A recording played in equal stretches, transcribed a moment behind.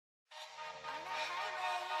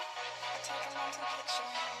take a mental picture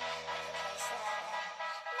of the place that I am.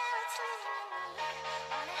 Now it's living in me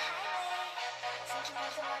on a highway, thinking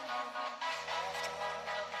of the one who I left alone with me.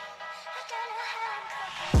 I don't know how I'm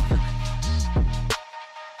coping.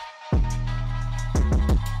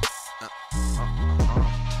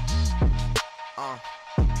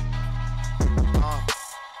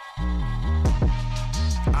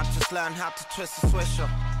 I just learned how to twist a swisher.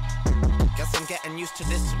 Guess I'm getting used to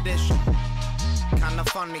this tradition. Kinda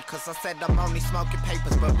funny cause I said I'm only smoking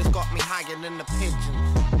papers, but this got me higher than the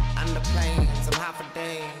pigeons and the planes. I'm half a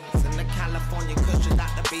days in the California cushions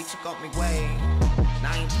at the beach, it got me way.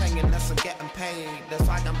 Now I ain't playing unless I'm getting paid. That's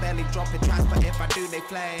why I'm barely dropping tracks, but if I do they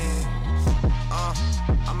flames.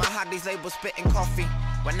 I'ma have these labels spitting coffee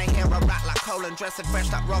when they hear a rap like Colin dressing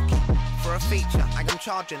fresh like Rocky. For a feature, I am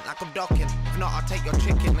charging like I'm docking. If not, I'll take your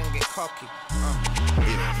chicken and get cocky.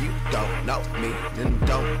 If you don't know me, then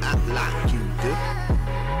don't act like you do.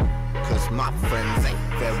 Cause my friends ain't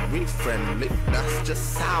very friendly, that's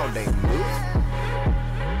just how they move.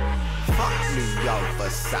 Fuck me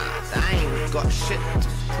oversized, I ain't got shit to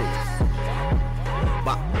prove.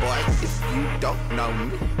 But boy, if you don't know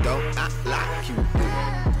me, don't act like you do.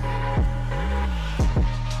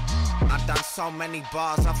 I done so many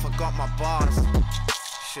bars, I forgot my bars.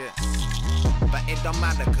 Shit. But it don't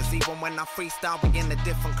matter, cause even when I freestyle, we in a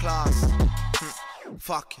different class.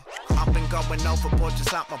 Fuck it, I've been going overboard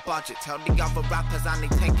just like my budget. Tell the other rappers I need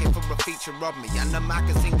 10K for a feature of me. And the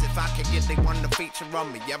magazines, if I can get, they want to feature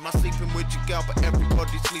on me. Yeah, I'm sleeping with your girl, but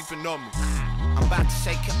everybody's sleeping on me. I'm about to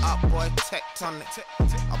shake it up, boy, tectonic.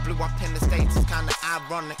 I blew up in the States, it's kinda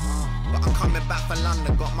ironic. But I'm coming back for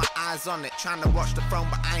London, got my eyes on it. Trying to watch the throne,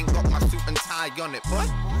 but I ain't got my suit and tie on it, boy.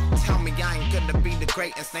 Tell me I ain't gonna be the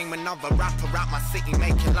greatest. Name another rapper out my city,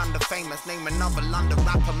 making London famous. Name another London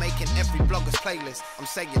rapper, making every blogger's playlist. I'm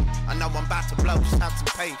saying, I know I'm about to blow, just have some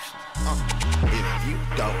patience. If you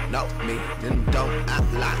don't know me, then don't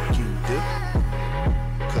act like you do.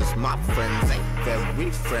 Cause my friends ain't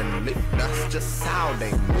very friendly, that's just how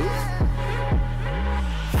they move.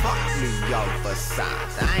 Fuck me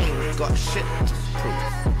oversized, I ain't got shit to prove.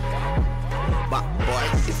 But boy,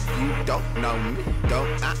 if you don't know me,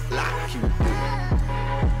 don't act like you do.